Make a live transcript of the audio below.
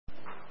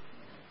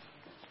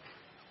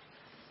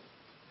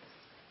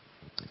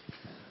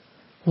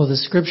Well, the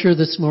scripture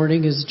this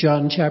morning is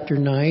John chapter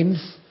 9,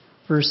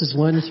 verses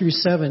 1 through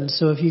 7.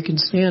 So if you can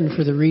stand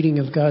for the reading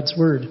of God's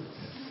Word.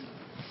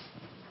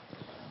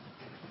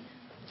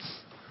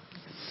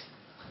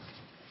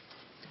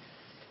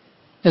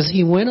 As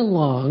he went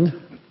along,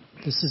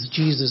 this is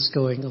Jesus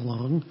going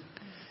along,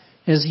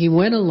 as he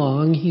went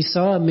along, he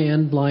saw a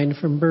man blind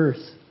from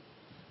birth.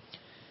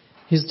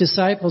 His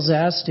disciples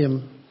asked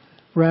him,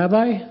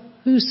 "Rabbi,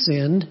 who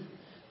sinned,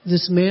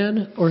 this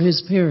man or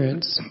his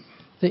parents,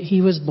 that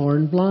he was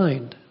born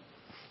blind?"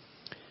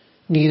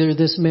 "Neither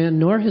this man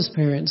nor his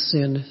parents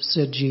sinned,"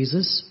 said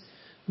Jesus,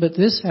 "but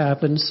this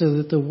happened so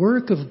that the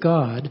work of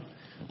God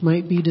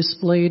might be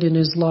displayed in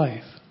his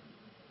life.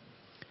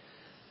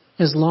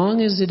 As long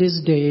as it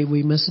is day,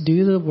 we must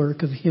do the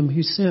work of him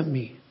who sent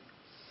me.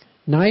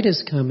 Night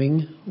is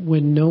coming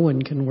when no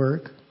one can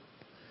work.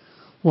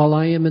 While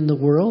I am in the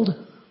world,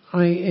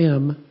 I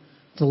am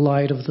the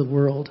light of the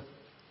world."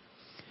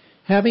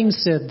 Having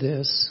said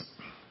this,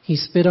 he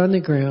spit on the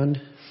ground,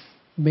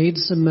 made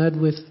some mud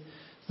with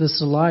the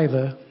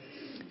saliva,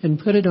 and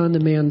put it on the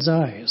man's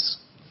eyes.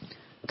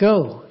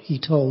 "Go," he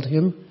told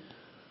him,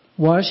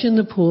 "wash in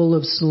the pool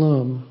of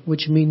Siloam,"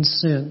 which means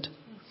sent.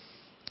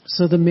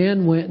 So the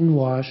man went and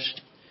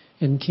washed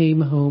and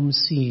came home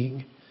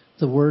seeing.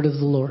 The word of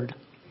the Lord.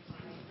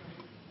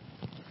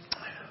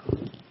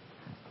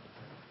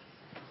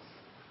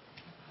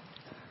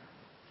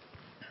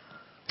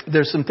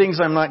 There's some things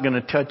I'm not going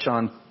to touch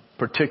on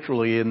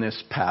particularly in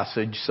this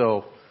passage,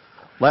 so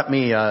let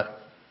me,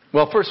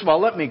 first of all,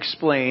 let me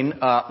explain.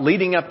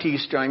 Leading up to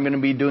Easter, I'm going to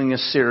be doing a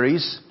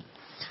series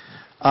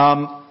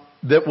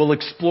that will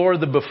explore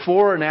the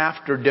before and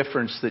after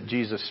difference that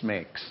Jesus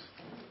makes.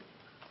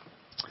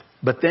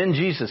 But then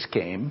Jesus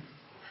came,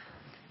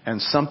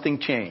 and something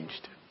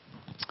changed.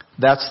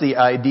 That's the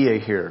idea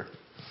here.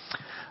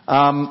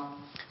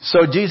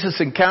 So Jesus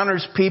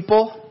encounters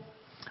people.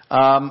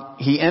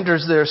 He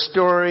enters their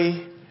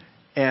story,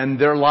 and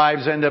their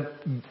lives end up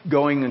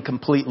going in a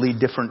completely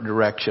different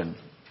direction.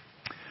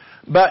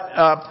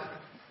 But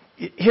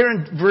here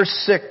in verse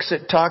 6,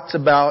 it talks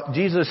about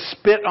Jesus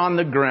spit on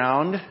the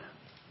ground,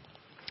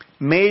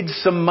 made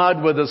some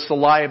mud with his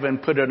saliva,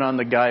 and put it on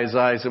the guy's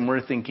eyes, and we're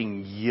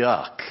thinking,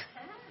 yuck.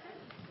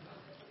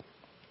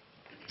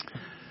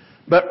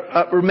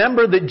 But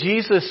remember that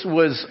Jesus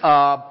was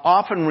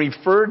often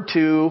referred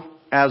to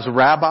as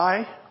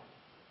rabbi.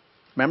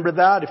 Remember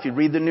that? If you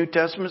read the New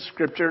Testament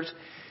scriptures,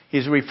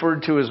 he's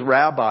referred to as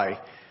rabbi.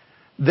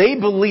 They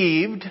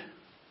believed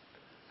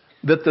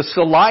that the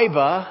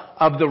saliva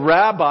of the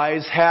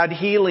rabbis had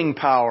healing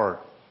power.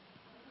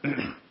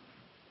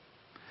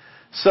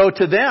 So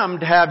to them,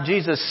 to have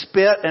Jesus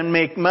spit and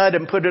make mud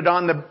and put it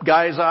on the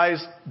guy's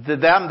eyes, to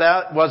them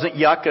that wasn't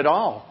yuck at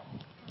all.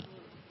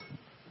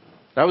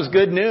 That was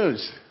good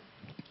news.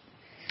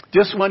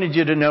 Just wanted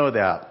you to know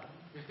that.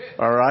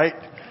 All right?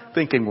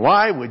 Thinking,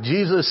 why would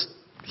Jesus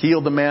heal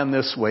the man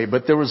this way?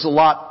 But there was a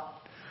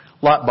lot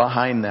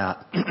behind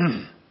that.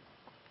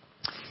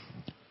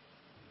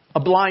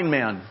 A blind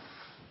man.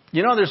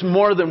 You know, there's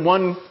more than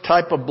one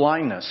type of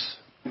blindness.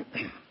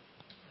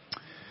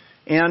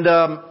 And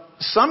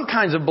some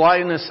kinds of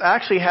blindness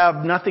actually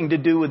have nothing to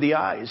do with the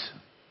eyes.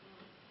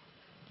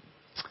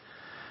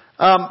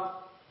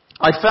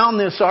 I found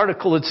this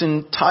article. It's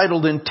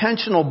entitled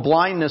 "Intentional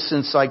Blindness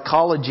in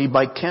Psychology"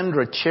 by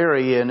Kendra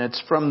Cherry, and it's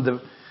from the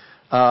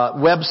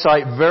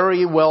website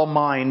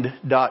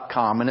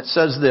verywellmind.com. And it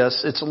says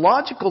this: "It's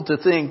logical to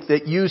think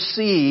that you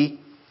see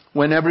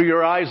whenever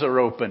your eyes are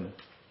open.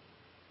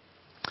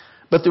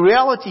 But the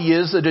reality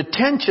is that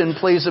attention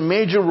plays a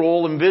major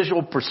role in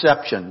visual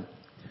perception.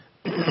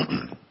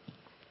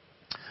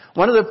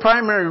 One of the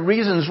primary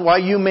reasons why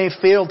you may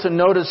fail to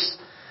notice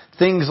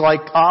things like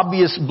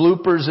obvious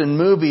bloopers in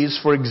movies,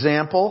 for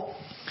example,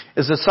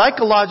 is a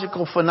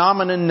psychological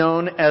phenomenon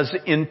known as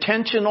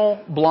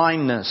intentional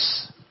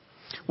blindness.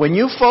 When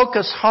you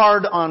focus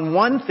hard on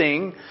one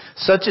thing,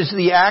 such as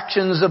the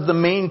actions of the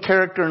main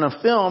character in a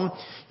film,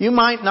 you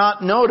might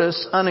not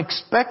notice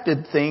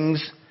unexpected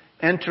things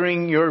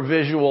entering your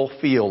visual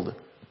field."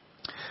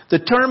 The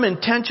term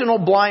intentional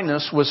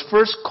blindness was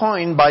first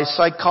coined by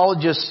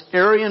psychologists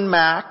Arian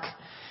Mack,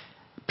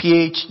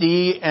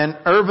 PhD, and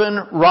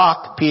Irvin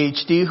Rock,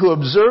 PhD, who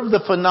observed the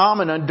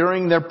phenomena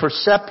during their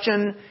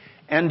perception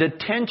and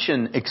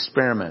attention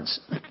experiments.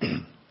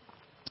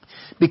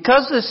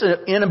 Because this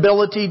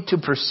inability to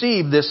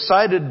perceive, this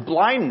sighted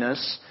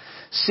blindness,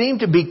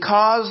 seemed to be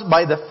caused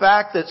by the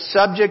fact that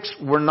subjects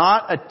were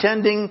not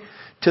attending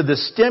to the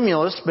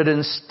stimulus, but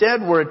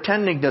instead were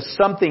attending to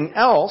something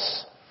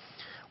else,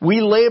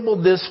 we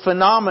labeled this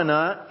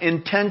phenomena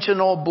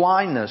intentional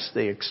blindness,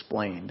 they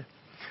explained.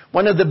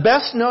 One of the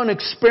best-known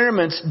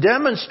experiments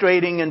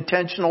demonstrating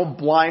intentional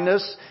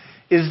blindness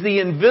is the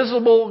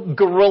invisible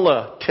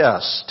gorilla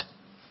test,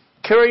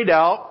 carried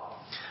out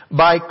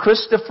by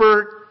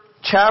Christopher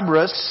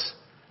Chabris,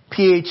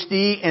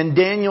 PhD, and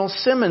Daniel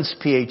Simmons,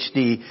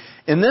 PhD.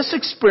 In this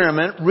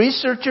experiment,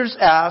 researchers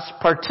asked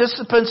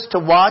participants to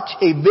watch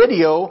a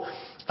video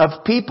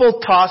of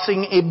people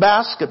tossing a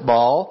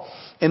basketball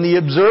and the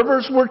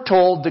observers were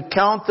told to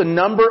count the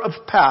number of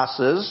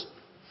passes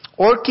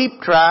or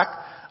keep track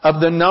of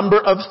the number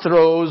of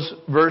throws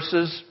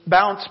versus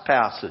bounce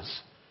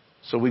passes.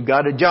 So we've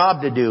got a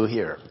job to do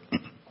here.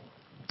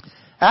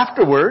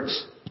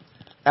 Afterwards,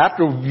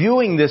 after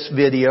viewing this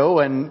video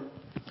and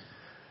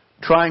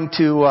trying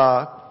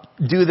to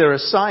do their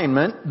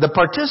assignment, the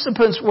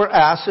participants were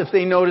asked if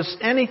they noticed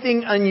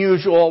anything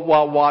unusual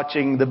while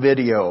watching the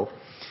video.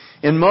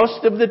 In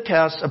most of the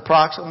tests,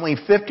 approximately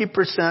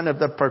 50% of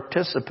the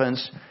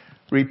participants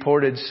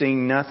reported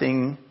seeing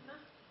nothing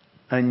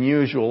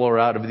unusual or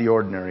out of the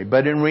ordinary.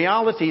 But in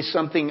reality,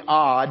 something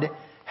odd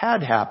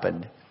had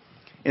happened.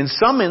 In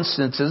some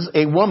instances,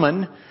 a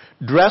woman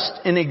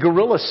dressed in a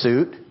gorilla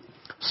suit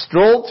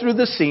strolled through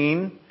the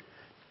scene,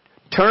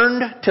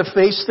 turned to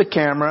face the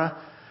camera,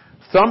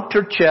 thumped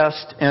her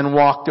chest, and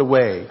walked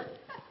away.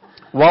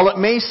 While it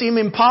may seem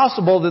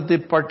impossible that the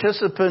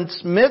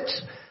participants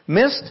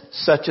missed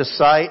such a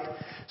sight,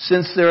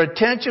 since their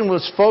attention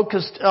was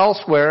focused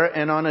elsewhere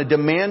and on a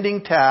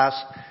demanding task,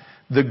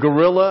 the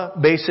gorilla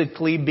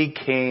basically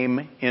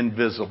became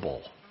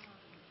invisible.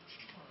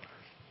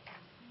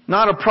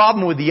 Not a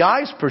problem with the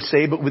eyes per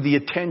se, but with the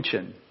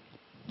attention.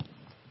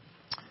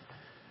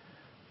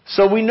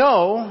 So we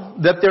know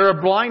that there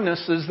are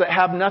blindnesses that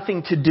have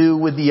nothing to do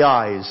with the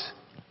eyes.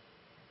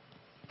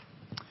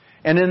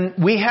 And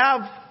we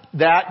have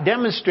that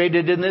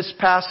demonstrated in this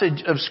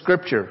passage of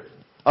Scripture.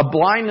 A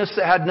blindness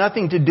that had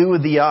nothing to do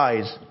with the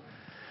eyes.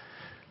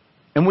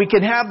 And we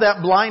can have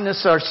that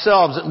blindness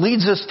ourselves. It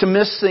leads us to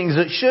miss things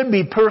that should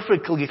be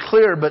perfectly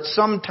clear, but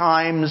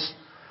sometimes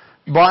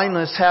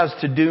blindness has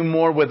to do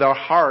more with our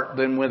heart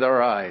than with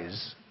our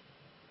eyes.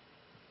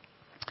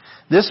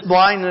 This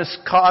blindness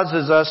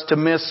causes us to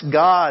miss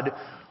God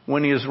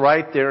when He is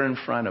right there in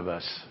front of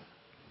us.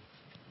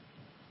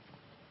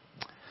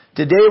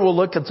 Today we'll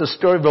look at the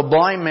story of a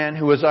blind man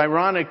who was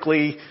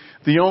ironically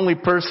the only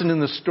person in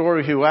the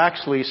story who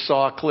actually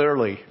saw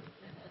clearly.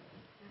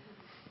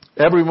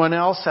 Everyone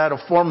else had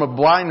a form of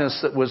blindness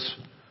that was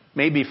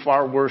maybe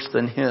far worse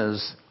than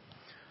his.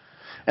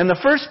 And the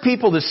first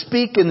people to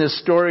speak in this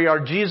story are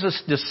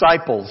Jesus'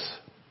 disciples.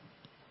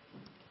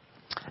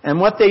 And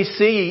what they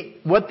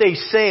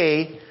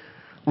say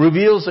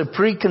reveals a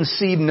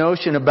preconceived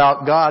notion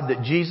about God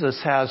that Jesus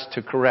has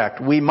to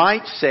correct. We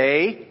might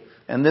say,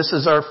 and this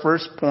is our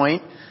first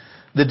point,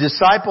 the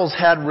disciples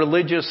had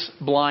religious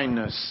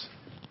blindness.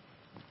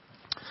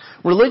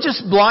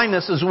 Religious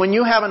blindness is when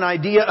you have an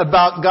idea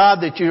about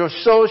God that you're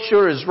so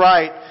sure is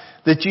right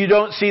that you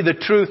don't see the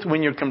truth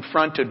when you're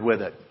confronted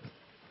with it.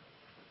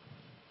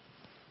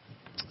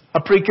 A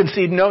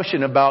preconceived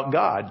notion about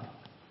God.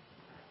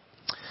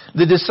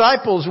 The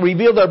disciples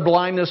revealed their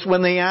blindness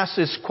when they asked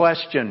this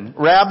question,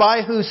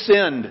 Rabbi, who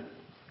sinned,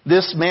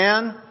 this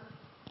man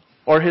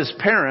or his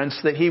parents,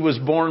 that he was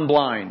born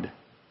blind?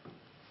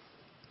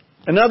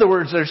 In other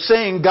words, they're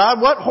saying, God,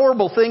 what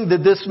horrible thing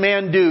did this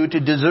man do to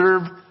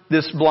deserve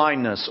this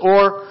blindness?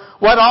 Or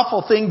what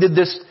awful thing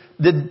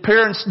did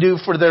parents do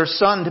for their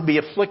son to be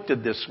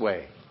afflicted this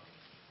way?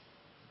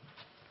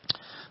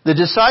 The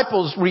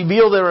disciples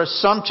reveal their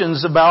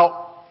assumptions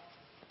about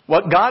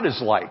what God is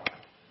like.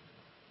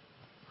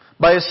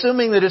 By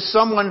assuming that if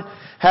someone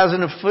has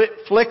an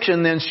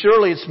affliction, then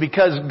surely it's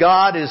because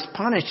God is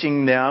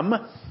punishing them.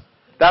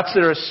 That's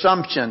their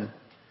assumption.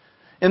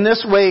 In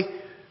this way,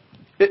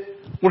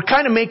 we're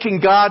kind of making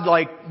God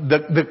like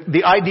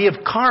the idea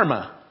of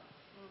karma.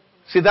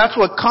 See, that's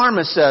what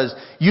karma says.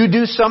 You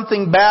do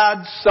something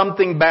bad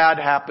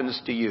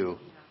happens to you.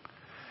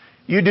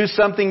 You do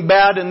something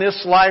bad in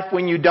this life,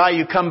 when you die,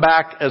 you come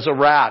back as a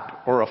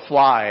rat or a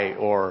fly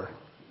or...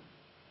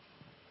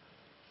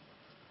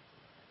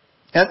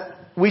 And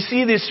we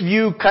see this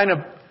view kind of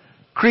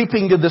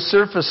creeping to the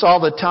surface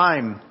all the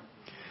time.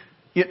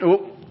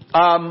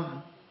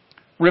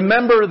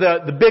 Remember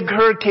the big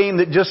hurricane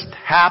that just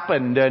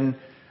happened and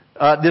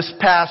this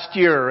past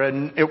year,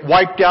 and it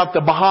wiped out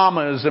the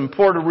Bahamas and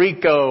Puerto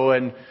Rico,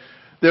 and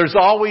there's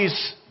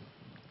always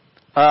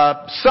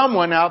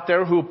someone out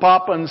there who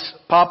pop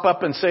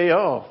up and say,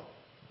 oh,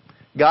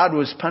 God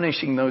was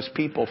punishing those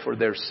people for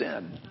their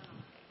sin.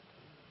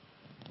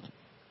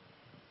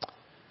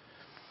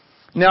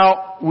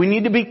 Now, we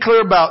need to be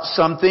clear about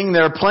something.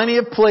 There are plenty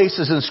of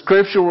places in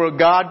Scripture where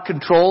God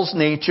controls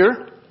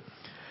nature,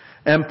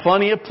 and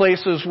plenty of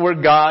places where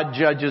God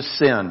judges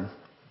sin.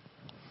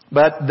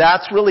 But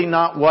that's really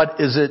not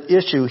what is at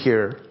issue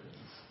here.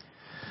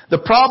 The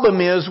problem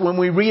is when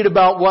we read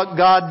about what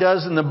God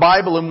does in the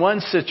Bible in one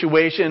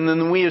situation,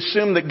 then we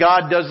assume that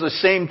God does the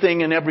same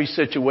thing in every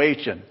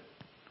situation.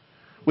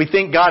 We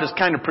think God is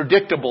kind of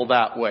predictable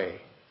that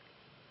way.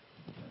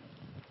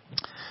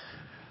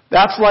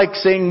 That's like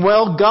saying,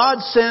 well, God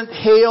sent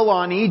hail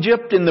on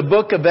Egypt in the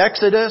book of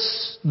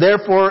Exodus,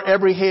 therefore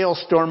every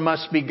hailstorm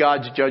must be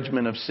God's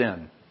judgment of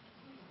sin.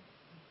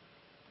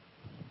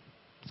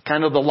 It's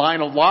kind of the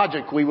line of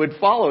logic we would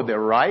follow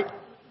there, right?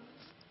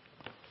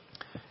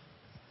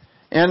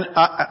 And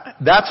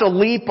that's a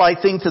leap,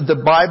 I think, that the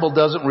Bible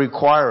doesn't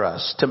require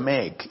us to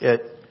make.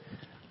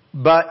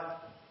 But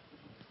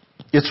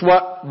It's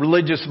what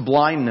religious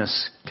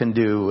blindness can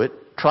do. It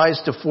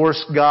tries to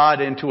force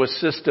God into a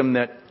system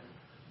that,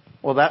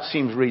 well, that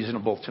seems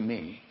reasonable to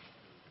me.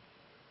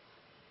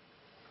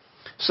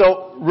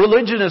 So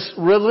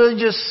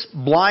religious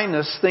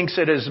blindness thinks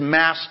it has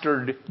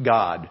mastered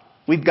God.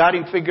 We've got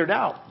Him figured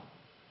out.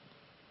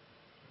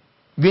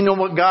 We know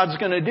what God's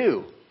going to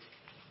do.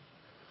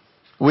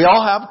 We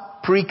all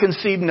have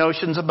preconceived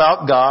notions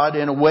about God.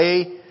 In a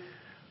way,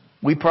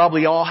 we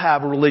probably all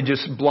have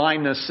religious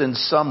blindness in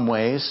some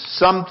ways.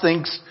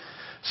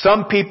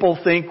 Some people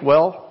think,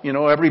 well,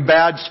 every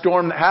bad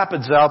storm that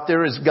happens out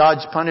there is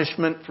God's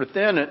punishment for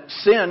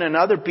sin. And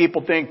other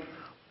people think,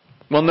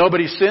 well,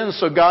 nobody sins,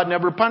 so God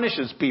never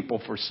punishes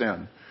people for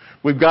sin.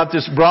 We've got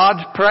this broad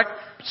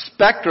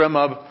spectrum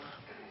of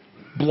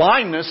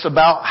blindness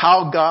about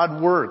how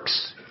God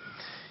works.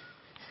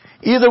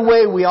 Either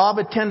way, we all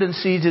have a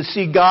tendency to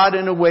see God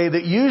in a way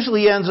that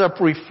usually ends up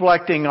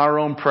reflecting our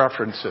own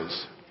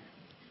preferences.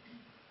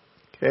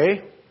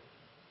 Okay?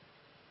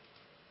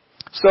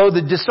 So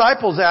the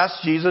disciples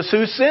asked Jesus,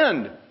 who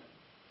sinned?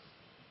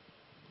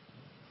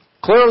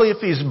 Clearly, if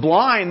He's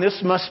blind, this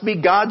must be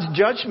God's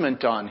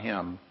judgment on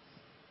Him.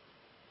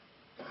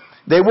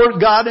 They worked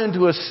God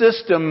into a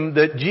system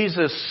that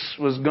Jesus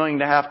was going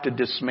to have to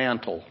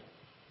dismantle.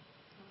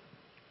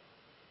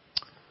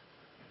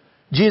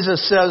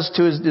 Jesus says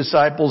to His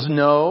disciples,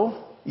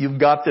 no, you've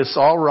got this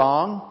all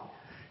wrong.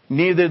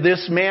 Neither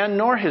this man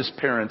nor his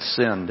parents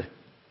sinned.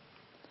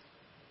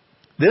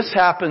 This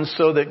happens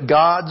so that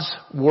God's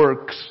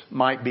works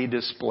might be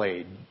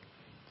displayed.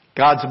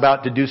 God's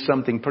about to do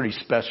something pretty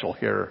special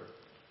here.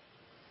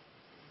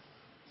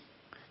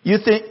 You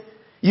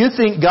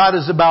think God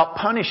is about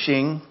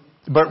punishing,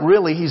 but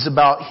really He's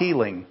about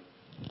healing.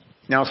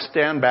 Now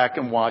stand back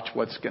and watch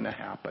what's going to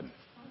happen.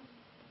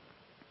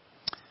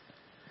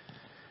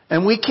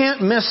 And we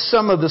can't miss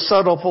some of the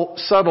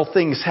subtle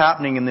things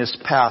happening in this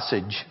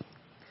passage.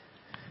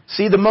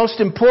 See, the most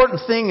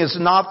important thing is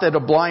not that a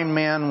blind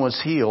man was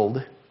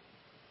healed.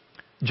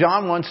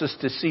 John wants us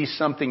to see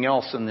something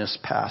else in this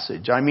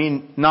passage. I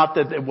mean, not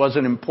that it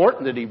wasn't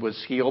important that he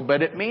was healed,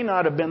 but it may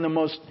not have been the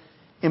most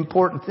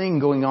important thing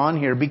going on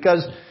here.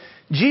 Because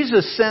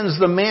Jesus sends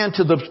the man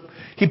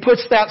he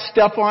puts that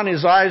stuff on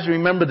his eyes.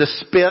 Remember the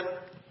spit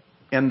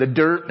and the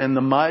dirt and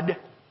the mud?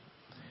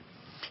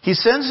 He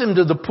sends him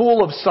to the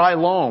pool of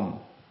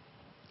Siloam,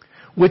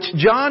 which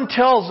John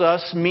tells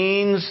us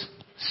means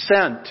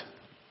sent.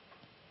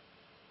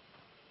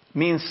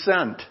 Means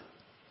sent.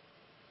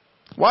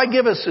 Why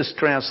give us this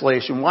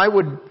translation? Why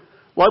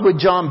would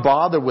John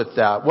bother with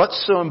that?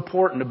 What's so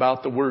important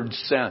about the word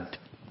sent?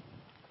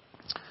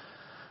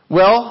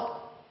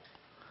 Well,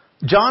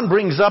 John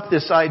brings up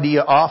this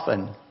idea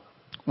often.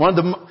 One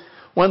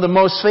of the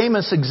most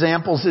famous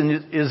examples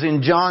is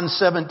in John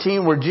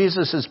 17, where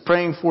Jesus is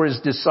praying for His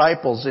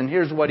disciples. And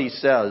here's what He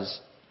says.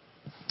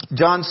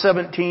 John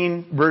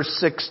 17, verse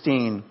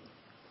 16.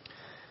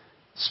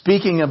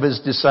 Speaking of His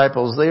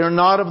disciples, they are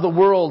not of the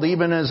world,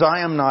 even as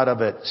I am not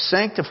of it.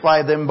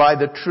 Sanctify them by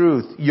the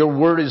truth. Your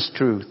word is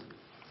truth.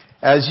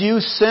 As you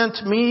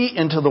sent me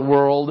into the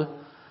world,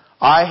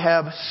 I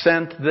have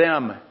sent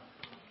them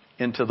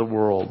into the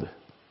world.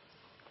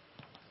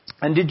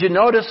 And did you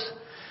notice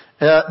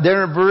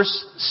there in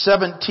verse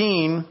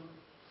 17,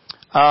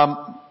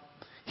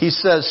 he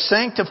says,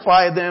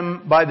 sanctify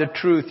them by the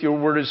truth. Your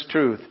word is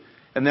truth.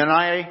 And then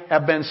I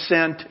have been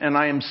sent and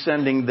I am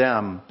sending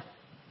them.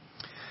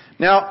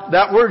 Now,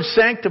 that word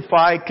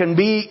sanctify can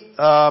be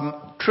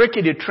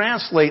tricky to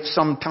translate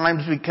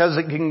sometimes because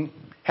it can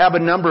have a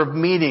number of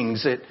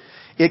meanings.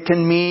 It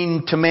can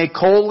mean to make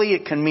holy.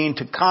 It can mean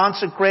to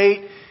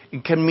consecrate.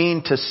 It can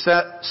mean to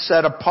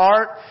set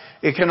apart.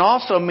 It can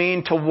also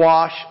mean to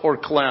wash or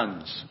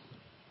cleanse.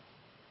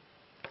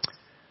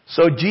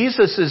 So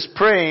Jesus is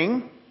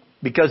praying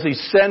because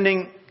He's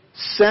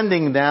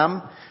sending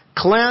them,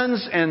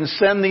 cleanse and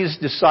send these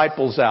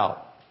disciples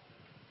out.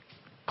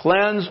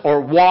 Cleanse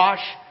or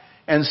wash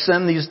and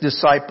send these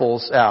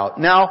disciples out.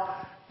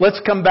 Now, let's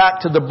come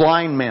back to the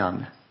blind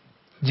man.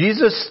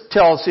 Jesus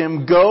tells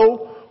him,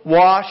 go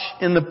wash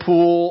in the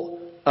pool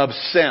of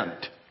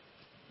scent.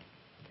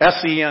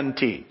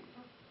 S-E-N-T.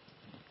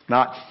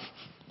 Not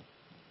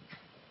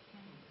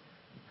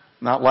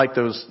like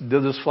those. Do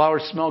those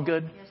flowers smell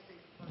good?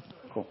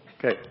 Oh,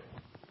 okay.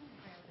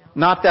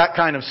 Not that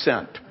kind of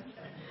scent.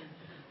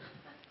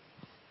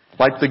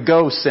 Like the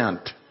go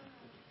scent.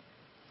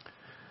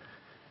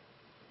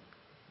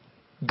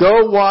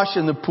 Go wash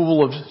in the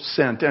pool of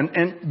scent.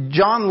 And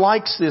John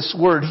likes this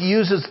word. He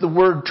uses the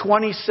word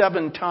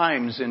 27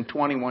 times in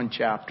 21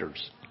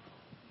 chapters.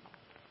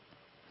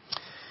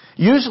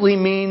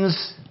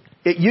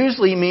 It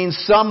usually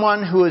means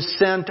someone who is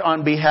sent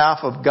on behalf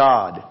of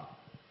God.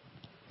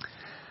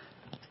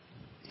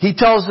 He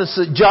tells us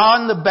that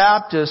John the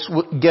Baptist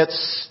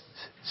gets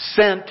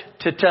sent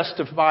to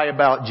testify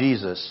about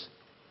Jesus.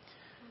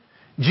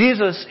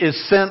 Jesus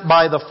is sent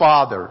by the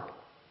Father.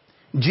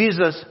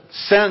 Jesus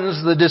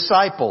sends the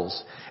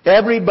disciples.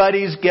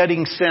 Everybody's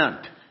getting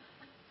sent.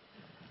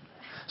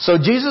 So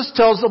Jesus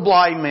tells the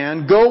blind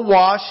man, go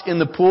wash in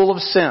the pool of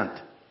Siloam.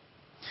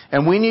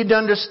 And we need to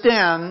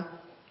understand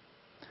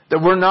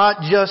that we're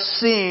not just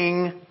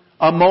seeing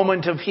a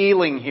moment of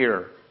healing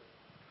here.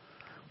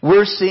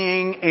 We're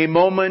seeing a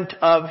moment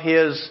of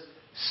His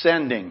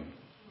sending.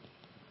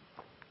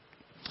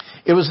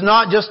 It was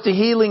not just a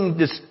healing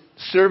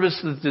service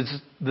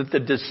that the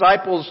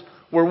disciples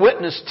were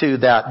witness to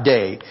that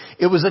day.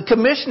 It was a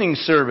commissioning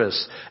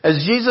service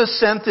as Jesus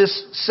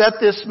set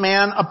this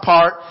man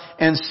apart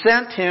and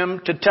sent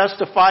him to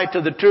testify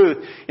to the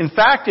truth. In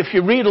fact, if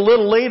you read a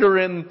little later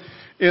in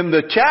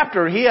the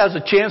chapter, he has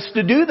a chance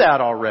to do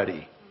that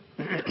already.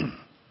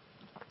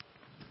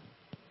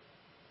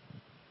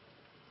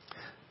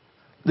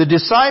 The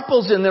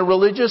disciples in their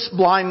religious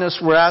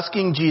blindness were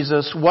asking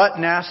Jesus, what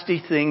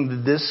nasty thing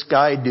did this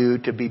guy do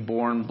to be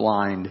born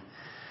blind?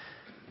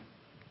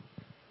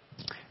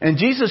 And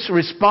Jesus'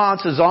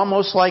 response is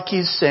almost like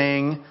He's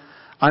saying,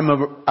 I'm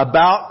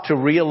about to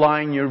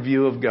realign your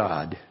view of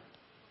God.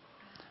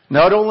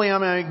 Not only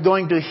am I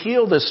going to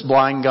heal this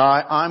blind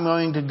guy, I'm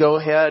going to go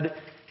ahead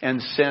and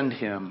send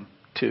him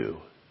too.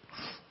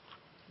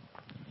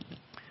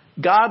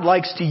 God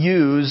likes to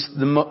use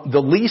the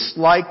least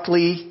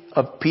likely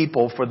of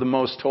people for the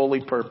most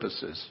holy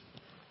purposes.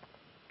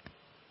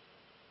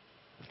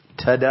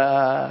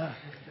 Ta-da!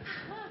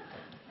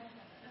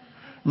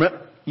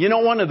 You know,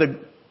 one of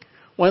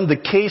the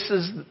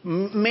cases,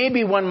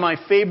 maybe one of my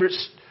favorite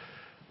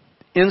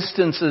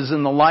instances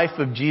in the life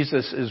of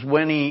Jesus is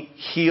when He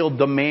healed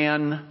the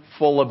man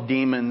full of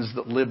demons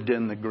that lived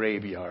in the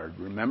graveyard.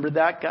 Remember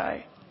that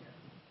guy?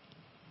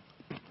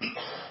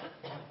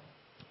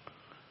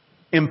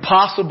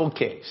 Impossible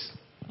case.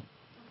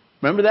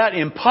 Remember that?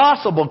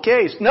 Impossible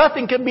case.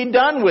 Nothing could be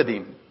done with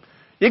him.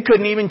 You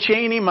couldn't even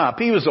chain him up.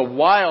 He was a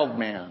wild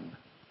man.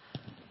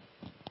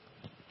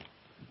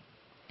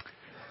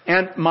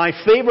 And my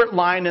favorite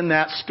line in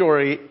that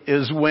story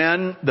is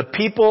when the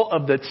people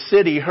of the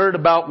city heard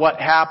about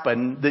what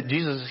happened, that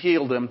Jesus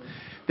healed him,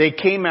 they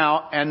came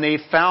out and they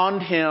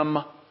found him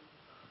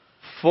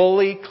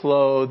fully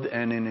clothed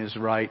and in his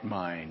right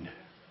mind.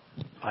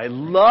 I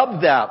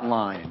love that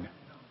line.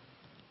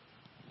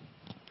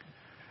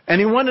 And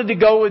he wanted to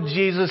go with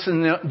Jesus,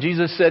 and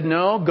Jesus said,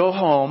 no, go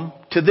home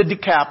to the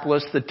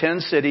Decapolis, the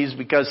 10 cities,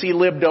 because he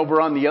lived over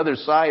on the other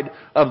side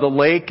of the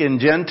lake in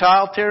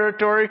Gentile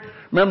territory.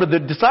 Remember,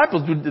 the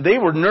disciples, they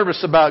were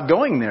nervous about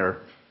going there.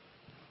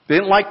 They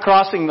didn't like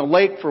crossing the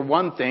lake for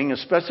one thing,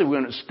 especially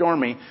when it was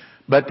stormy,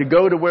 but to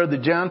go to where the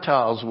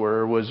Gentiles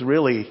were was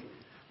really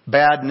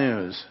bad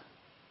news,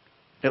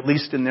 at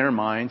least in their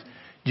minds.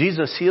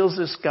 Jesus heals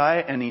this guy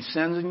and He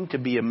sends him to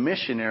be a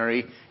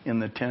missionary in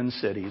the 10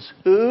 cities.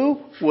 Who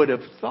would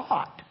have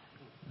thought?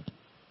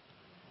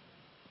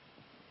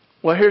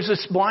 Well, here's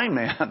this blind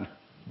man.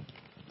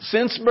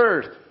 Since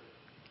birth.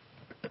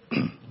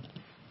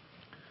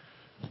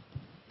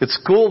 It's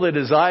cool that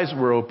his eyes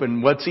were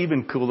open. What's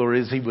even cooler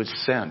is he was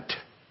sent.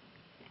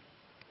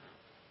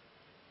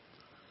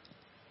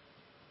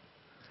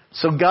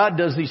 So God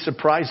does these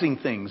surprising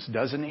things,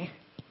 doesn't He?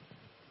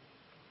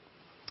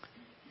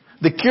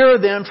 The cure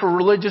then for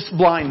religious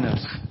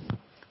blindness.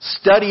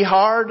 Study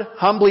hard,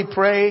 humbly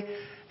pray,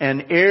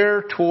 and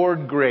err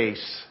toward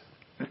grace.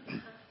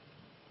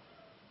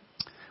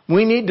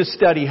 We need to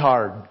study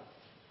hard.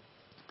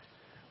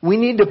 We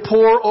need to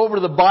pore over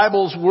the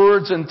Bible's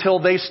words until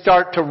they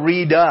start to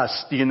read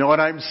us. Do you know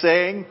what I'm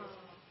saying?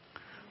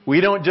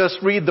 We don't just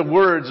read the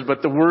words,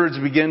 but the words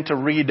begin to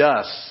read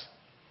us.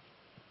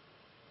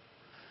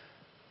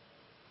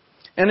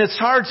 And it's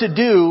hard to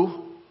do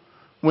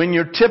when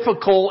your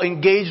typical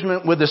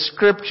engagement with the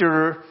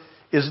Scripture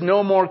is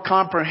no more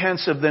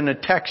comprehensive than a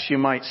text you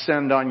might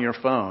send on your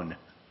phone.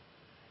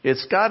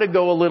 It's got to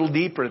go a little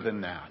deeper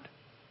than that.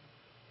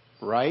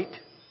 Right?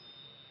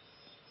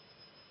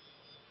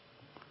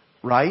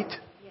 Right?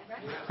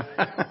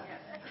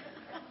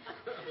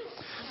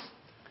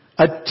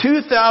 A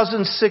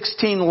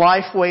 2016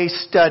 Lifeway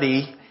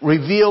study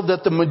revealed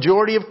that the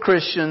majority of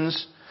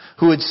Christians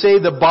who would say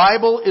the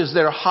Bible is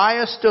their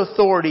highest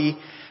authority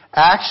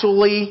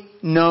actually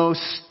know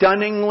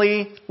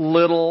stunningly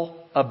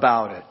little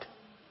about it.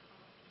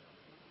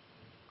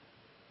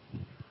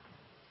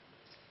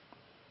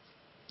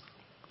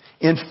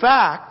 In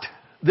fact,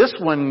 this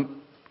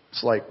one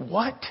is like,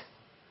 what?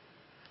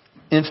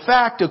 In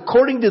fact,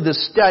 according to the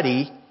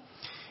study,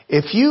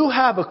 if you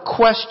have a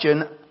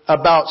question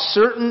about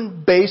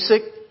certain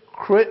basic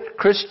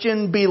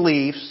Christian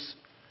beliefs,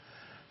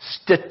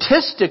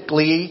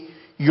 statistically,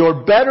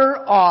 you're better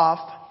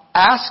off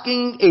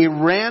asking a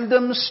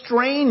random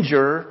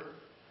stranger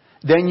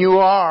than you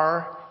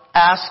are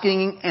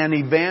asking an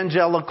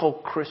evangelical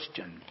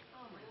Christian.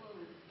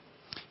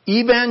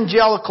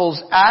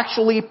 Evangelicals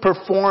actually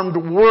performed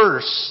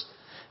worse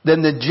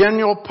than the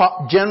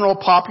general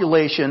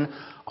population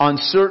on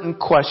certain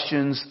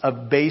questions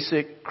of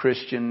basic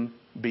Christian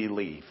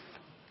belief.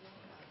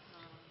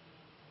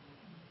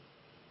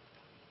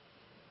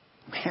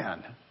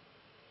 Man,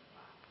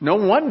 no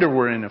wonder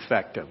we're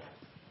ineffective.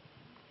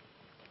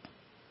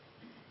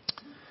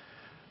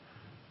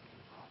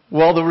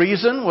 Well, the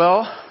reason,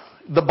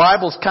 the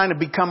Bible's kind of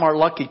become our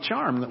lucky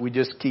charm that we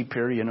just keep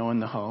here, in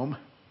the home.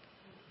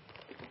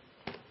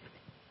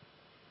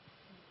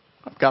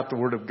 I've got the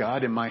Word of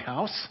God in my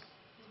house.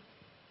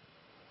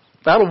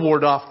 That'll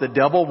ward off the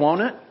devil, won't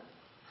it?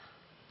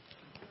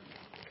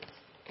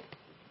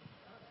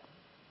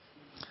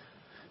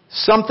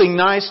 Something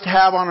nice to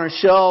have on our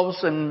shelves,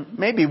 and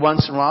maybe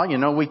once in a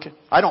while,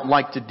 I don't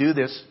like to do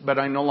this, but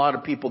I know a lot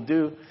of people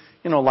do,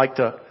 like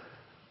to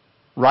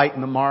write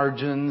in the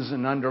margins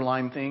and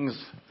underline things.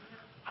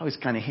 I always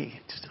kind of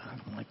I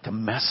don't like to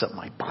mess up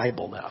my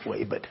Bible that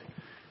way, but,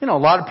 a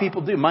lot of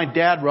people do. My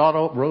dad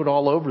wrote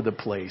all over the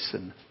place,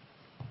 and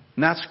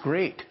that's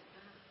great.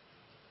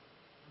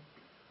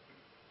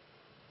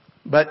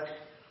 But,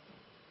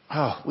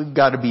 we've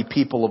got to be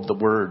people of the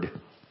Word.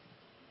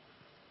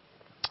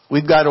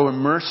 We've got to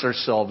immerse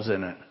ourselves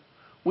in it.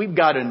 We've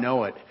got to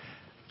know it.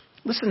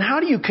 Listen, how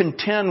do you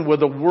contend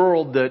with a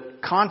world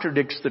that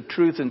contradicts the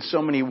truth in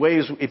so many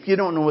ways if you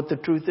don't know what the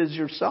truth is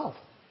yourself?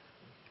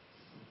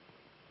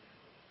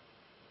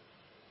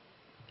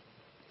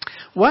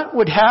 What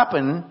would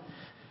happen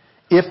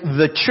if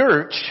the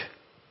church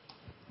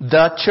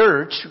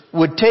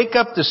would take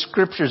up the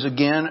Scriptures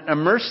again,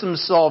 immerse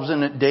themselves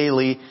in it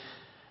daily,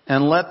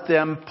 and let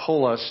them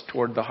pull us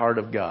toward the heart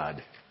of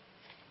God?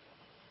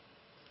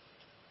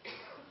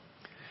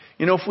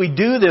 If we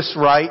do this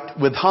right,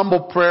 with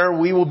humble prayer,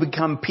 we will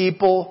become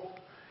people.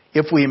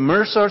 If we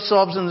immerse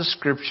ourselves in the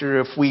Scripture,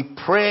 if we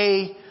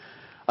pray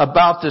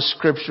about the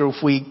Scripture,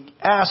 if we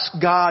ask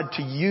God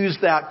to use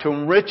that to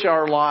enrich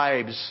our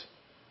lives,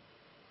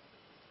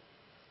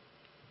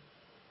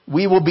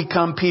 we will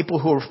become people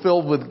who are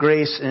filled with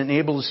grace and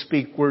able to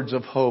speak words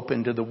of hope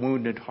into the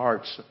wounded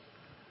hearts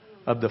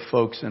of the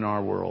folks in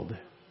our world.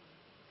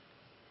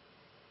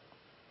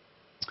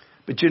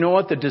 But you know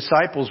what? The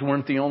disciples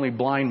weren't the only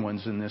blind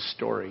ones in this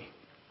story.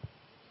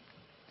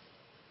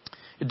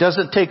 It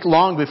doesn't take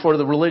long before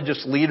the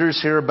religious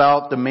leaders hear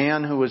about the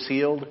man who was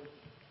healed.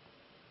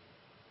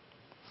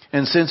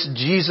 And since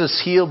Jesus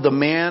healed the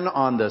man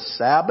on the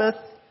Sabbath,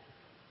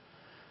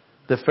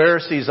 the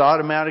Pharisees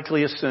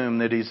automatically assume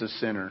that he's a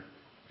sinner.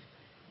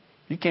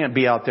 You can't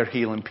be out there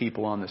healing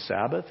people on the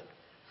Sabbath.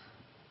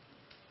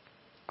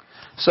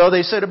 So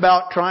they set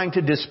about trying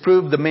to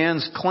disprove the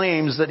man's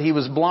claims that he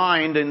was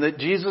blind and that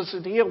Jesus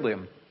had healed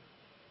him.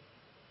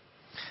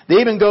 They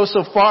even go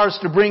so far as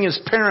to bring his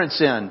parents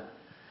in,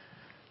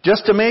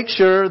 just to make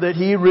sure that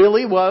he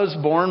really was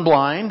born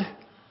blind.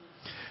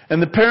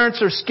 And the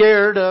parents are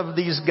scared of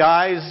these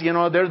guys.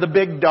 They're the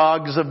big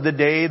dogs of the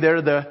day.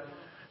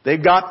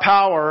 They've got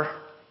power.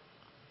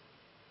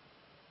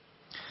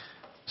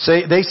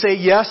 They say,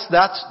 yes,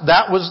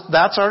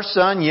 that's our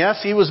son.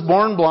 Yes, he was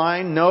born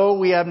blind. No,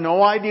 we have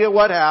no idea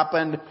what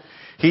happened.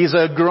 He's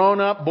a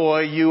grown-up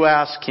boy. You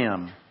ask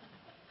him.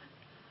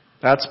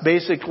 That's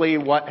basically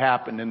what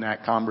happened in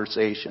that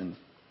conversation.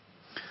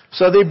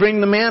 So they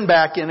bring the man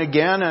back in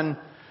again, and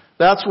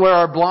that's where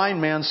our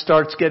blind man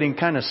starts getting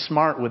kind of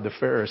smart with the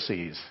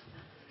Pharisees.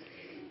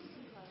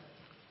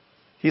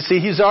 You see,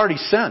 he's already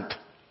sent.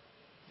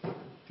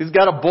 He's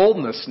got a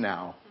boldness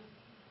now.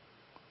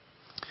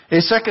 A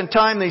second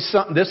time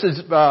this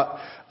is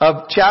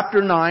of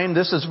chapter 9,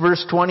 this is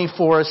verse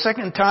 24. A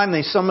second time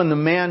they summoned the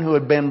man who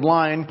had been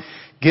blind.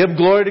 Give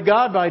glory to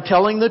God by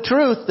telling the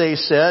truth, they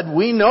said.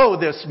 We know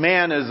this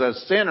man is a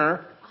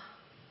sinner.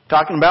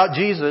 Talking about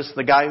Jesus,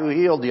 the guy who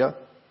healed you.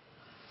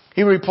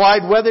 He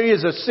replied, whether he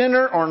is a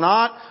sinner or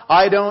not,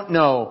 I don't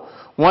know.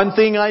 One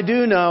thing I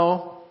do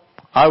know,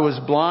 I was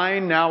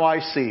blind, now I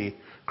see.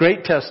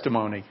 Great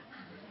testimony.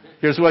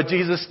 Here's what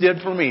Jesus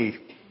did for me,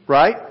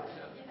 right?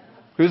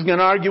 Who's going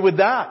to argue with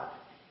that?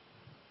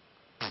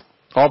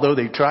 Although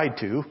they tried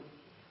to.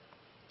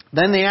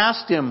 Then they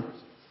asked him,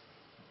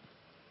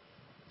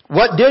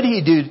 what did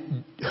he do?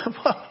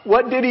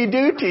 What did he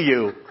do to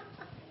you?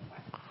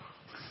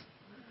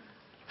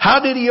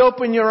 How did he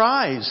open your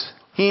eyes?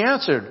 He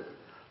answered,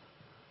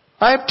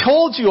 I have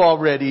told you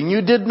already and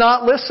you did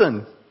not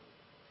listen.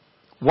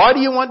 Why do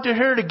you want to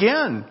hear it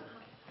again?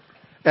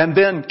 And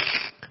then,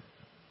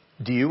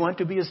 do you want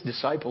to be his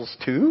disciples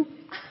too?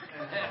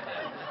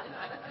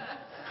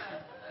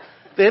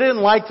 They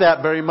didn't like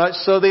that very much,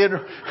 so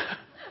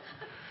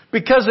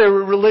because they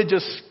were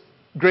religious,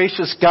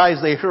 gracious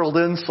guys, they hurled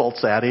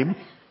insults at him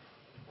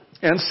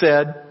and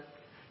said,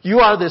 you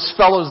are this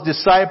fellow's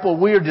disciple,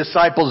 we are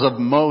disciples of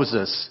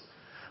Moses.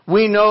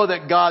 We know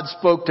that God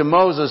spoke to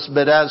Moses,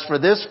 but as for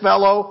this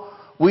fellow,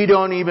 we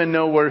don't even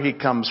know where he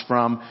comes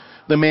from.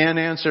 The man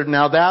answered,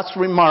 now that's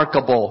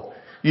remarkable.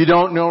 You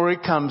don't know where he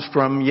comes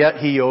from, yet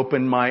he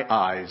opened my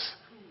eyes.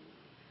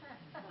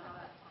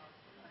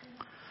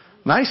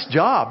 Nice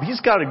job. He's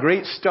got a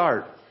great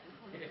start.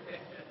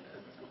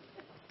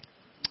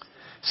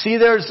 See,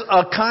 there's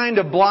a kind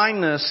of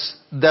blindness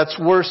that's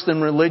worse than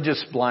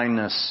religious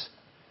blindness.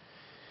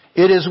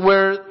 It is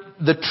where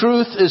the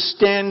truth is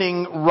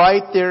standing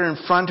right there in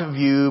front of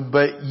you,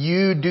 but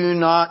you do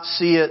not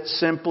see it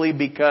simply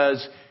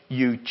because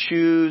you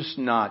choose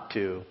not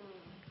to.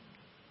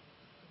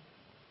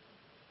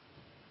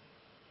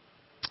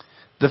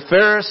 The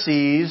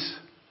Pharisees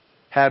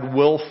had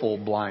willful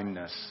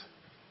blindness.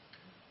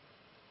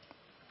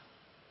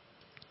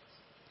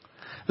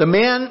 The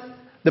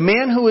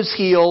man who was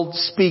healed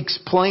speaks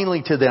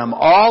plainly to them.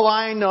 All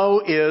I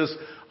know is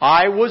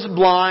I was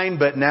blind,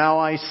 but now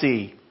I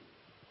see.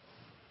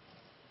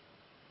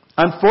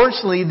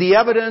 Unfortunately, the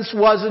evidence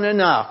wasn't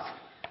enough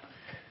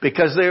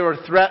because they were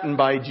threatened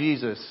by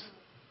Jesus.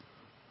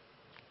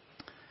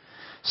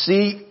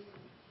 See,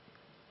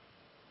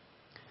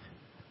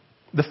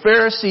 the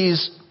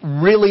Pharisees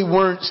really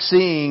weren't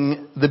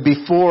seeing the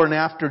before and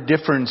after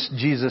difference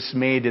Jesus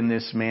made in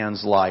this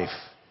man's life.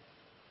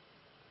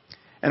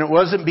 And it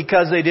wasn't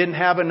because they didn't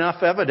have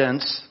enough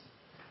evidence.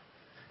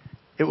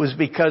 It was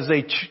because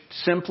they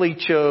simply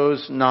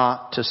chose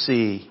not to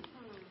see.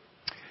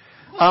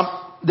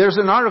 There's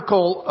an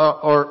article,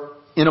 or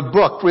in a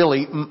book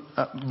really,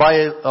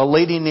 by a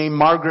lady named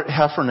Margaret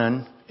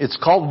Heffernan. It's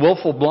called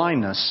Willful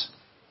Blindness.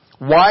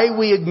 Why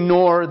we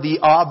ignore the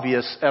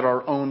obvious at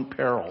our own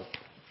peril.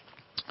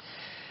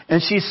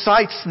 And she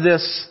cites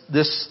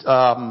this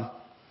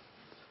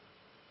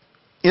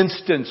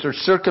instance or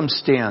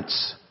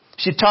circumstance.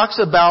 She talks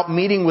about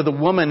meeting with a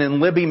woman in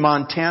Libby,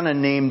 Montana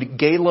named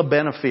Gayla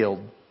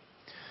Benefield.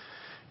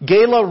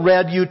 Gayla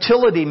read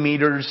utility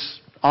meters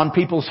on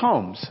people's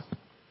homes.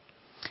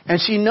 And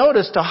she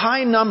noticed a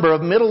high number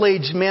of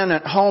middle-aged men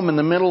at home in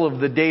the middle of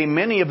the day,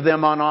 many of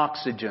them on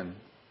oxygen.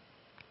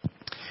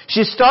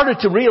 She started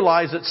to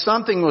realize that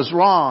something was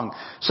wrong,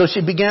 so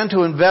she began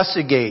to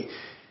investigate.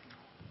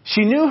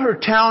 She knew her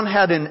town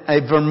had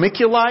a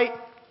vermiculite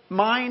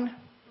mine.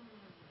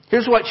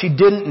 Here's what she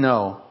didn't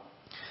know.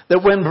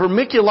 That when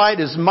vermiculite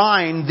is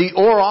mined, the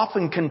ore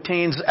often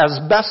contains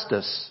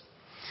asbestos.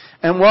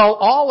 And while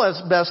all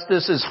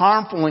asbestos is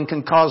harmful and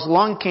can cause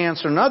lung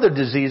cancer and other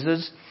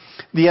diseases,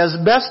 the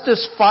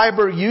asbestos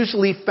fiber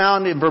usually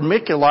found in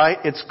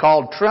vermiculite, it's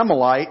called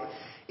tremolite,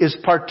 is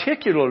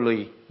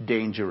particularly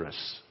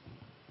dangerous.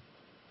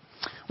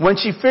 When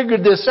she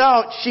figured this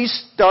out, she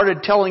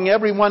started telling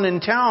everyone in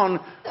town,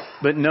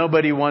 but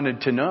nobody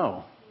wanted to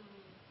know.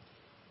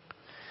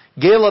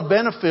 Gayla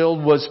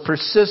Benefield was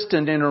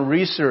persistent in her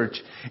research.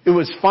 It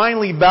was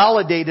finally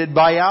validated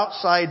by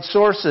outside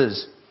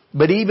sources,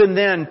 but even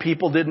then,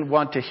 people didn't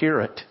want to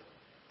hear it.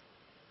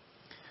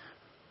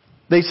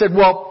 They said,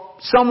 well,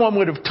 someone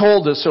would have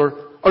told us,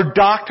 or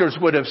doctors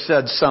would have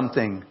said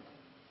something.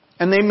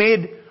 And they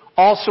made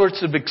all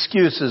sorts of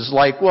excuses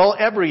like, well,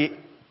 every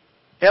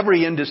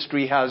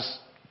industry has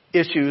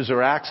issues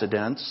or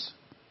accidents.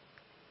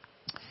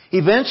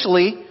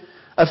 Eventually,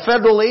 a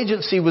federal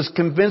agency was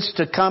convinced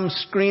to come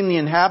screen the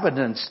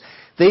inhabitants.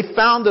 They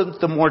found that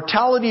the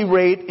mortality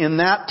rate in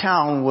that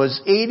town was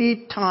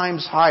 80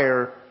 times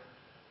higher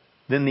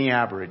than the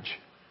average.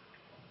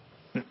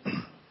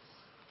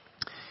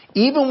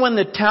 Even then,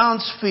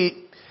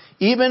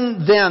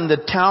 the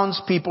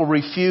townspeople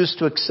refused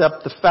to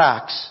accept the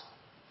facts.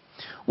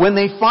 When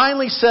they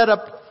finally set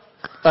up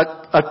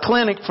a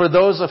clinic for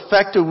those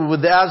affected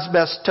with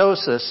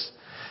asbestosis,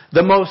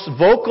 the most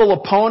vocal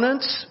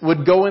opponents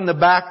would go in the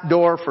back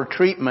door for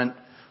treatment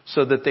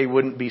so that they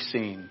wouldn't be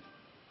seen.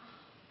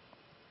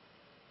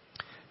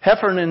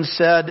 Heffernan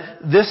said,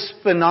 this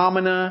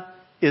phenomena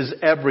is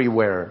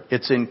everywhere.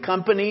 It's in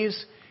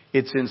companies,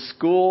 it's in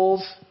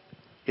schools,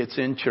 it's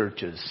in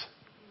churches.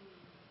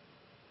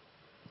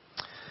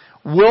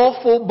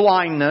 Willful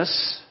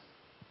blindness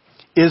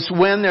is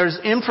when there's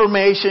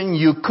information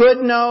you could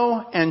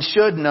know and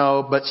should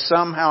know, but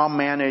somehow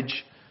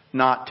manage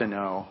not to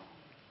know.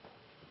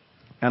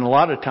 And a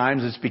lot of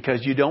times it's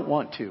because you don't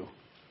want to.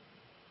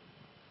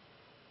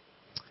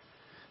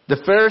 The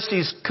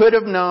Pharisees could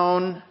have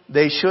known,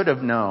 they should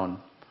have known.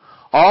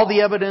 All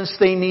the evidence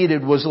they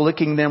needed was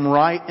looking them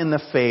right in the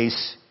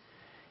face,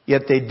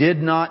 yet they did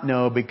not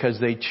know because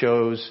they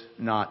chose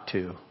not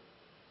to.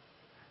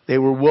 They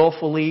were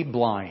willfully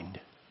blind.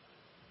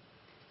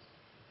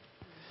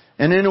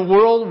 And in a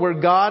world where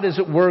God is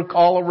at work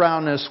all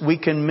around us, we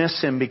can miss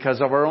Him because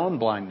of our own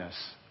blindness.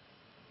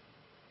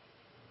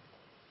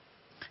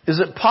 Is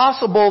it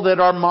possible that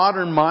our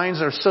modern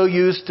minds are so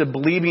used to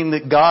believing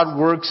that God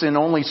works in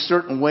only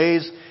certain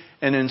ways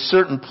and in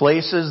certain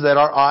places that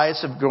our eyes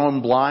have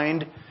grown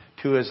blind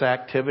to His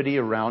activity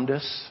around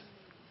us?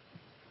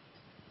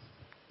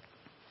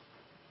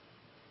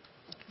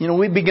 You know,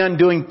 we've begun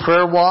doing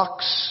prayer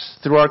walks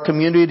through our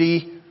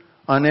community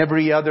on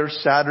every other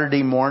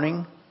Saturday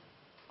morning.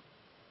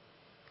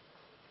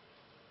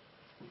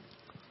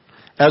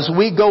 As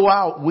we go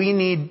out, we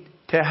need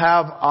to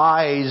have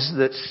eyes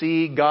that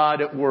see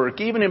God at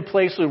work, even in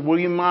places where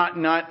we might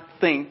not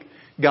think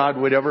God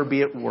would ever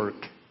be at work.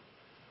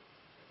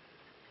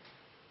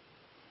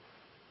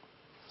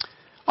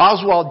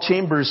 Oswald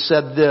Chambers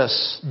said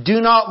this,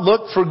 do not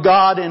look for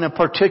God in a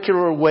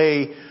particular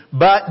way,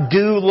 but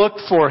do look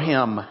for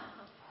Him.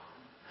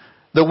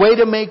 The way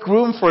to make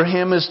room for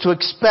Him is to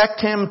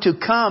expect Him to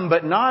come,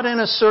 but not in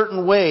a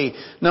certain way.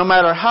 No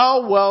matter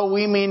how well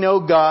we may know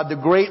God, the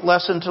great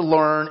lesson to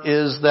learn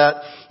is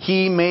that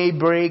He may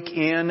break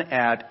in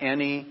at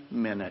any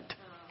minute.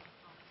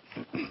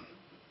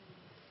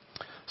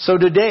 So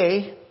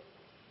today,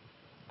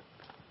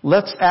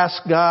 let's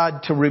ask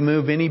God to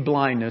remove any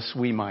blindness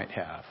we might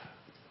have.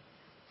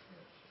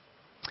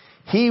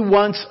 He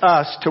wants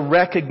us to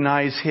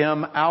recognize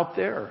Him out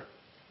there.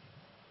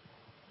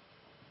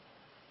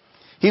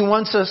 He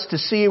wants us to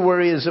see where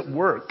He is at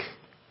work.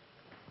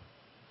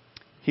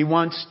 He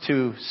wants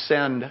to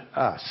send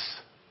us.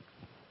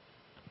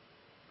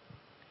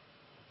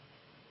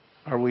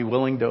 Are we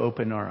willing to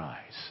open our eyes?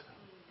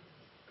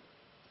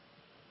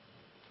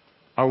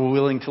 Are we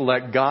willing to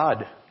let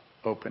God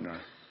open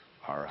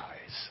our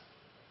eyes?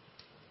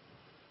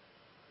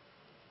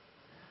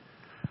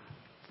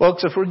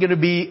 Folks, if we're going to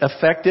be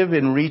effective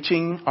in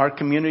reaching our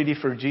community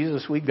for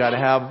Jesus, we've got to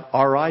have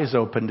our eyes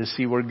open to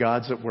see where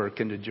God's at work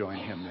and to join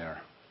Him there.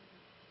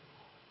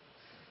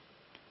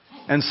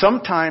 And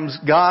sometimes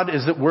God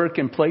is at work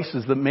in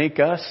places that make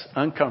us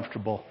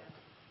uncomfortable.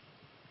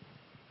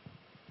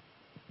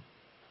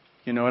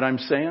 You know what I'm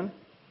saying?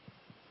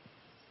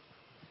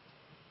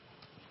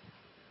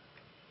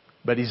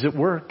 But He's at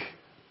work.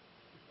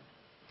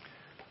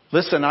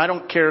 Listen, I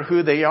don't care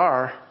who they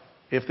are.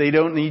 If they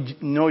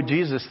don't know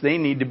Jesus, they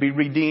need to be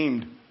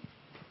redeemed.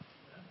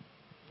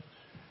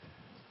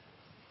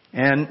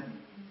 And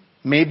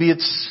maybe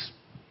it's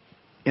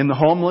in the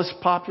homeless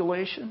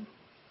population.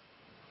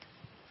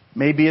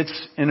 Maybe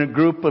it's in a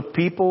group of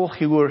people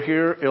who are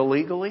here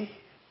illegally.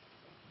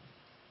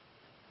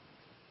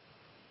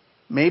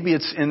 Maybe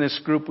it's in this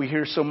group we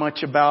hear so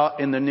much about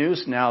in the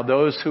news now,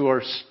 those who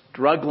are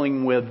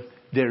struggling with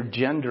their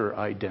gender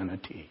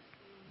identity.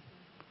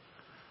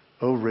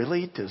 Oh,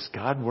 really? Does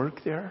God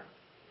work there?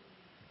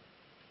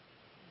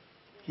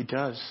 He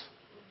does.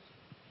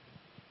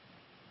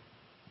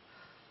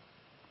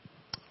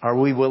 Are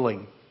we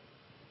willing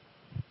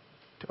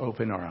to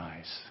open our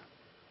eyes?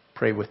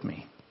 Pray with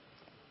me.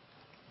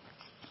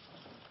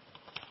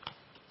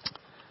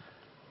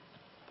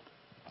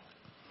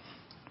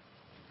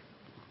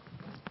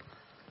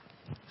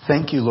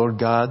 Thank you, Lord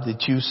God,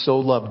 that you so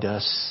loved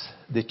us,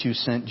 that you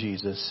sent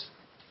Jesus.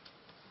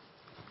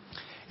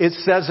 It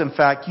says, in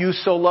fact, you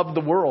so loved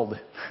the world.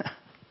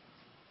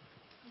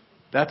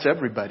 That's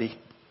everybody.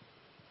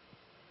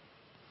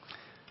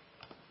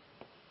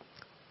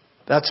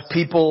 That's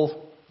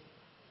people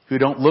who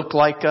don't look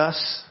like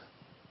us.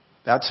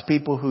 That's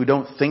people who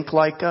don't think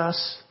like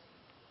us.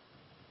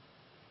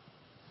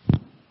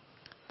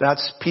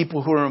 That's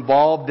people who are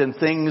involved in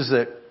things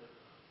that,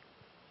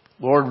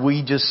 Lord,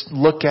 we just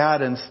look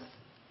at and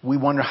we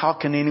wonder, how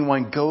can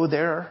anyone go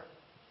there?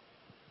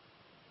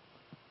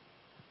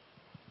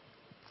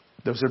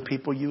 Those are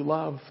people you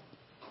love.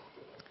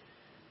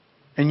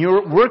 And you're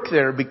at work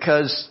there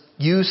because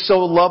you so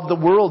love the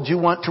world. You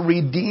want to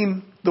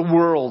redeem the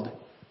world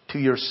to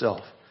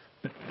yourself.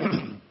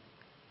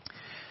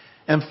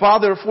 And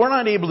Father, if we're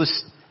not able to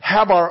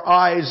have our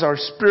eyes, our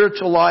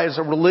spiritual eyes,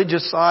 our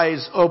religious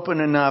eyes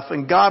open enough,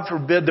 and God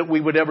forbid that we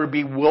would ever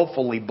be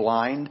willfully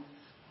blind.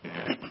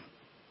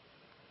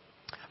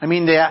 I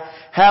mean, to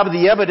have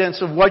the evidence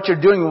of what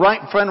you're doing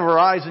right in front of our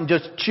eyes and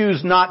just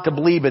choose not to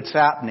believe it's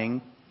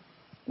happening.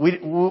 We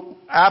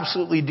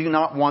absolutely do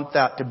not want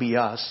that to be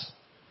us.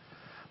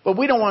 But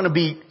we don't want to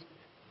be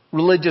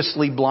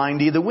religiously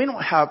blind either. We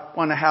don't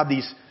want to have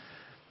these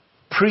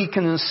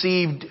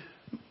preconceived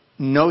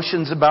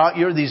notions about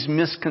you, or these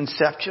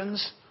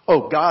misconceptions.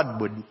 Oh,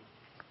 God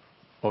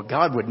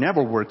would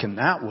never work in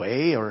that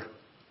way, or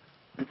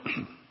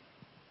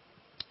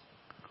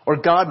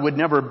God would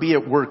never be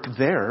at work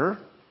there.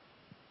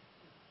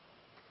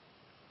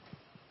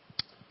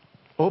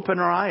 Open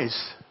our eyes,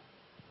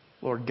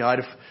 Lord God.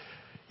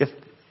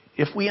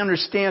 If we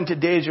understand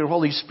today as your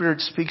Holy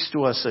Spirit speaks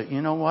to us that,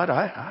 you know what,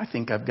 I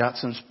think I've got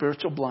some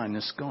spiritual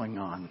blindness going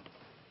on.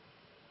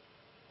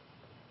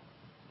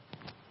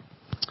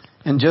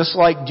 And just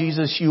like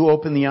Jesus, you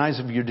opened the eyes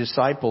of your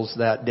disciples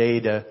that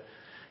day to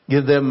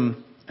give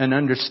them an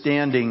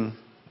understanding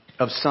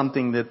of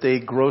something that they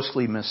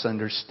grossly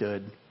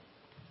misunderstood.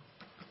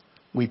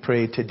 We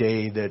pray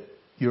today that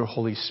your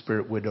Holy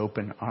Spirit would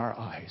open our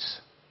eyes.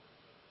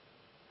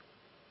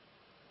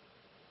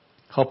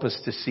 Help us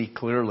to see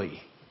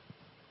clearly.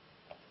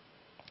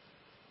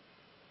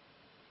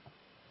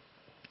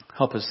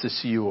 Help us to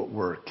see you at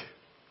work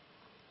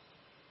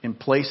in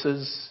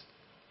places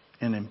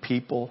and in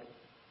people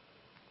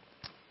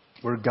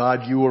where,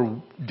 God, you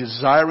are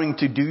desiring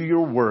to do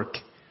your work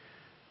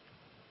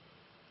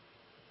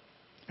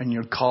and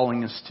you're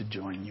calling us to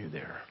join you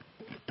there.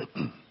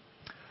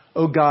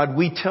 Oh God,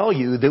 we tell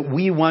you that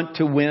we want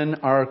to win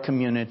our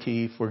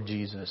community for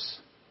Jesus.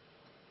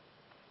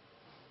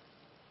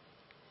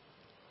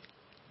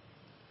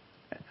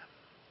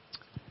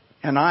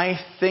 And I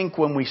think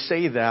when we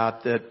say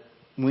that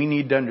we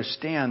need to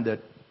understand that,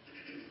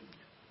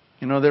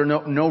 you know, there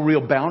are no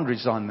real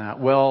boundaries on that.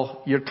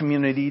 Well, your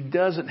community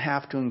doesn't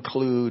have to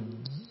include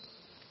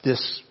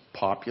this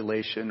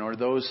population or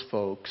those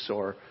folks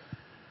or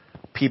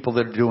people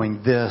that are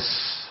doing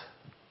this.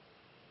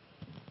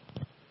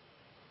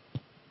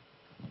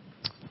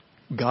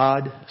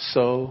 God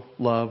so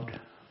loved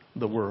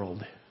the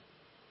world.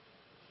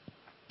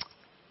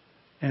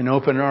 and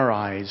open our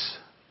eyes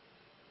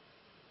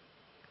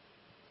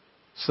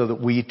so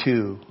that we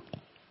too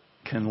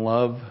can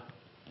love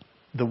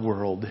the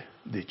world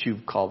that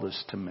you've called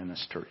us to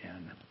minister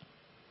in.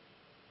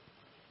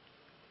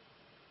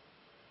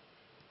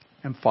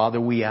 And Father,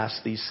 we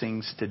ask these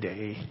things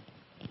today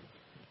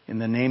in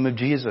the name of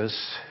Jesus,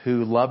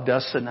 who loved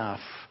us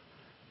enough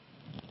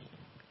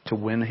to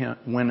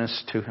win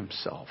us to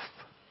himself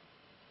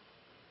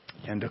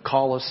and to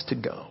call us to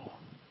go.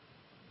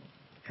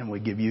 And we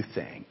give you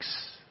thanks.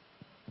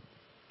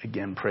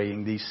 Again,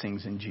 praying these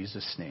things in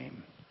Jesus'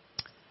 name.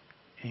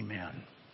 Amen.